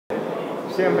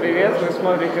Всем привет! Вы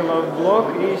смотрите loftblog,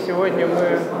 и сегодня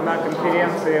мы на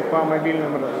конференции по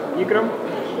мобильным играм,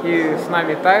 и с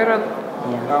нами Tyrone.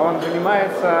 Он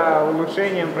занимается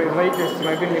улучшением производительности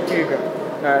мобильных игр.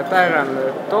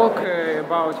 Tyrone, talk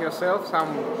about yourself,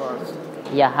 some words.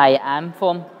 Yeah, hi, I'm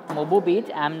from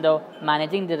Mobobeat. I'm the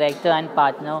managing director and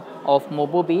partner of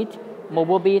Mobobeat.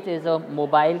 Mobobeat is a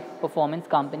mobile performance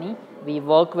company. We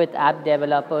work with app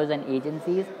developers and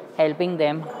agencies, helping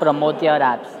them promote their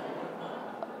apps.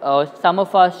 Some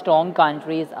of our strong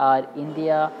countries are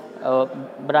India,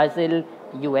 Brazil,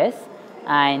 US,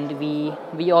 and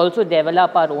we also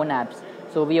develop our own apps.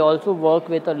 So we also work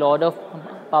with a lot of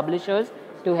publishers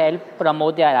to help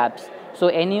promote their apps. So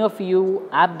any of you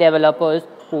app developers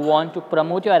who want to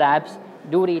promote your apps,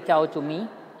 do reach out to me.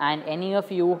 And any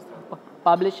of you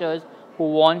publishers who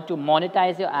want to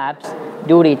monetize your apps,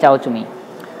 do reach out to me.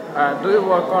 Do you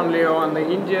work only on the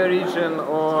India region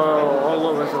or all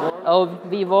over the world?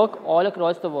 We work all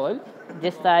across the world.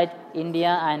 Just that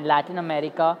India and Latin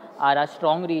America are our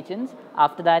strong regions.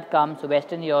 After that comes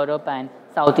Western Europe and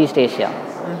Southeast Asia.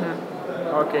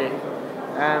 Okay.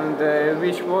 And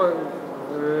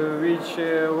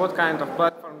what kind of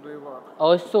platform do you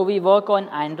work? So we work on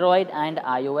Android and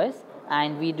iOS,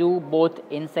 and we do both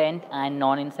incent and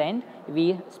non-incent.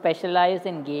 We specialize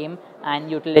in game and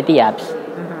utility apps.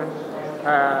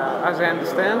 As I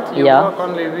understand, you work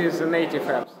only with native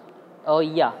apps. Oh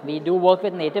yeah, we do work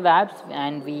with native apps,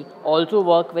 and we also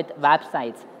work with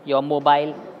websites, your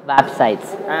mobile websites.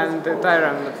 And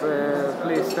Tyrone,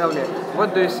 please tell me,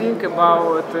 what do you think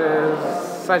about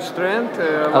such trend?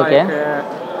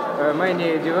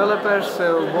 Many developers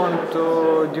want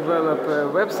to develop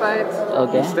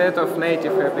websites instead of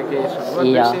native applications. What do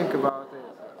you think about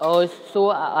it?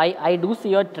 So I do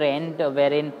see a trend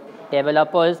wherein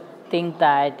developers think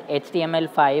that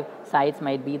HTML5 sites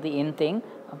might be the in thing,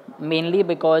 mainly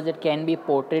because it can be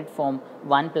ported from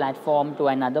one platform to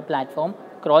another platform,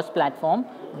 cross-platform.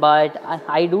 But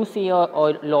I do see a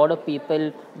lot of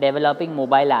people developing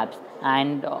mobile apps.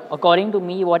 And according to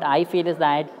me, what I feel is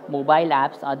that mobile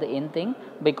apps are the in thing,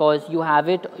 because you have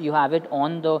it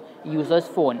on the user's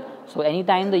phone. So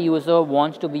anytime the user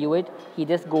wants to view it, he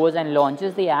just goes and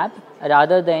launches the app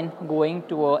rather than going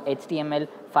to a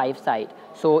HTML5 site.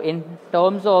 So in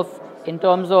terms of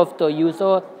the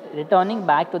user returning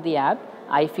back to the app,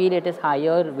 I feel it is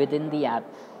higher within the app.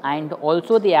 And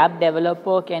also the app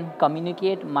developer can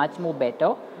communicate much more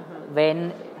better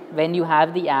when you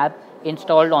have the app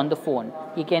installed on the phone.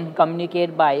 He can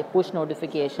communicate by push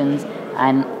notifications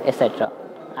and etc.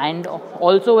 And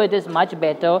also it is much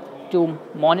better to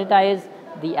monetize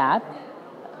the app,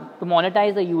 to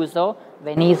monetize the user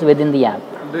when he is within the app.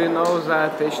 Do you know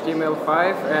that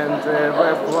HTML5 and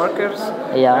web workers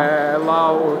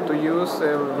allow to use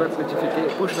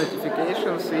push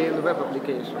notifications in web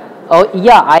application? Oh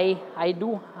yeah, I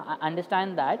do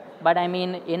understand that, but I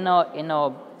mean in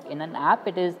an app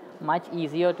it is much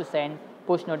easier to send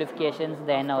push notifications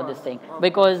than this thing,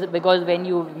 because when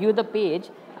you view the page,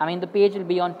 I mean the page will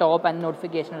be on top and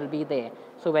notification will be there.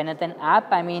 So when it's an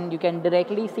app, I mean you can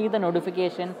directly see the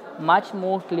notification much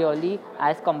more clearly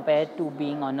as compared to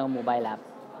being on a mobile app,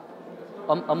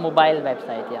 a mobile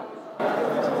website. Yeah.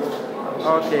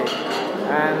 Okay.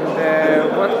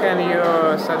 And what can you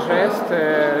suggest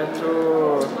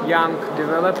to young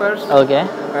developers? Okay.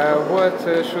 What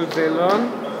should they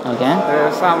learn? Okay.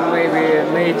 Some maybe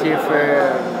native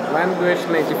app language,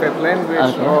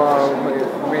 or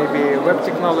maybe web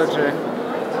technology.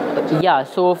 Yeah,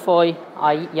 so for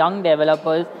our young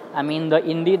developers, I mean the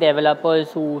indie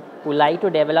developers who like to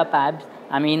develop apps,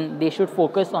 I mean they should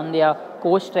focus on their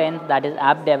core strength, that is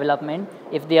app development.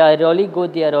 If they are really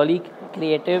good, they are really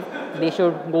creative, they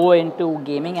should go into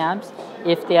gaming apps.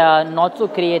 If they are not so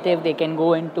creative, they can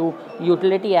go into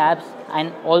utility apps.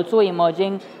 And also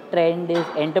emerging trend is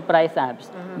enterprise apps,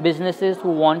 businesses who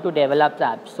want to develop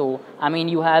apps. So I mean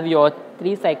you have your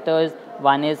three sectors.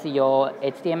 One is your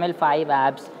HTML5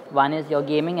 apps, one is your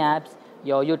gaming apps,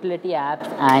 your utility apps,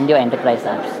 and your enterprise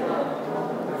apps.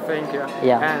 Thank you.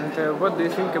 Yeah. And what do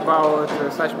you think about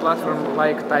such platform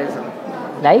like Tyrone?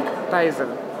 Like?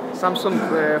 Tyrone, Samsung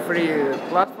free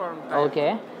platform.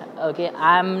 Okay.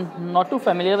 I'm not too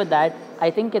familiar with that.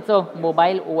 I think it's a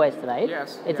mobile OS, right?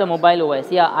 Yes. It's a mobile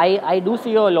OS. Yeah, I do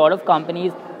see a lot of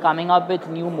companies coming up with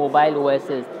new mobile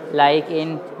OSs. Like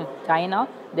in China,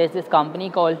 there's this company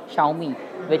called Xiaomi,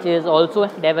 which is also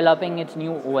developing its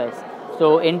new OS.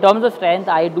 So in terms of strength,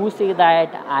 I do see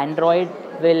that Android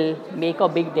will make a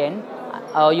big dent.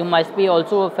 You must be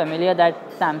also familiar that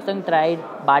Samsung tried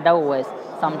Bada OS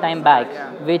some time back,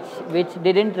 which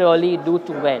didn't really do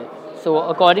too well. So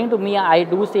according to me, I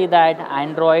do say that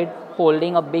Android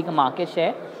holding a big market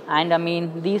share, and I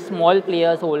mean these small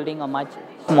players holding a much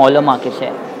smaller market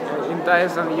share. In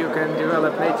Tyrone, you can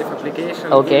develop native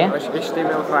application Okay. with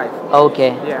HTML5. Okay.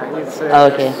 Yeah, it's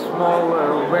Okay. a small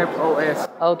web OS.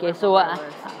 Okay, so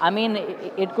I mean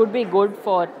it could be good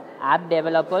for app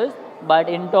developers, but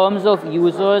in terms of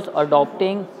users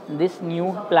adopting this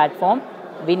new platform,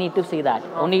 we need to see that.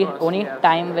 Only yes.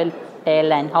 time will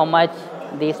tell, and how much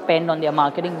they spend on their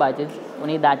marketing budgets,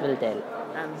 only that will tell.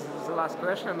 And the last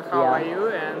question, how Yeah. are you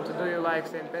and do you like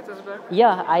St. Petersburg?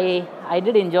 Yeah, I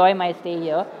did enjoy my stay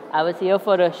here. I was here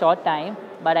for a short time,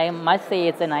 but I must say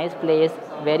it's a nice place,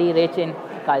 very rich in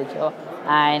culture.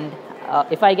 And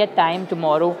if I get time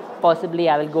tomorrow, possibly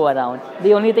I will go around.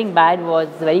 The only thing bad was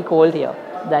very cold here.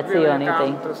 That's Will the you only come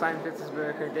thing. to St.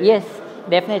 Petersburg again? Yes,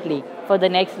 definitely. For the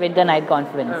next winter night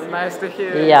conference. Nice to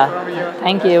hear Yeah. from you.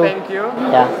 Thank you. Thank you.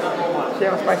 Yeah.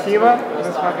 Всем спасибо, вы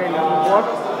смотрели блог.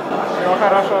 Всего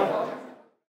хорошего.